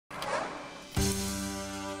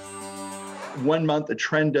1 month a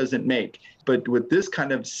trend doesn't make. But what this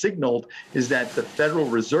kind of signaled is that the Federal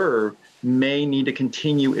Reserve may need to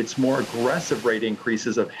continue its more aggressive rate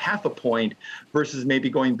increases of 0.5 point versus maybe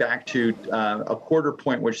going back to a 1/4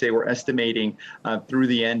 point, which they were estimating through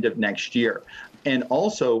the end of next year. And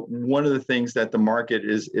also, one of the things that the market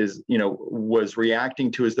was reacting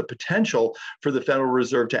to is the potential for the Federal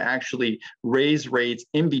Reserve to actually raise rates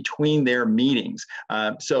in between their meetings.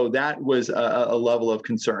 So that was a level of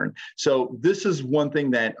concern. So this is one thing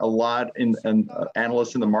that a lot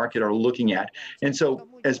analysts in the market are looking at. And so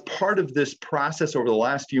as part of this process over the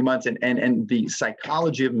last few months and the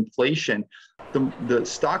psychology of inflation, the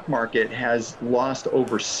stock market has lost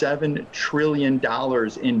over $7 trillion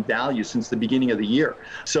in value since the beginning of the year.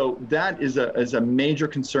 So that is a major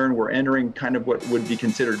concern. We're entering kind of what would be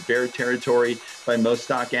considered bear territory by most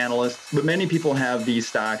stock analysts. But many people have these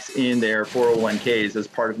stocks in their 401ks as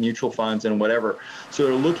part of mutual funds and whatever. So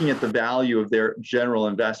they're looking at the value of their general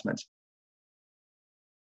investments.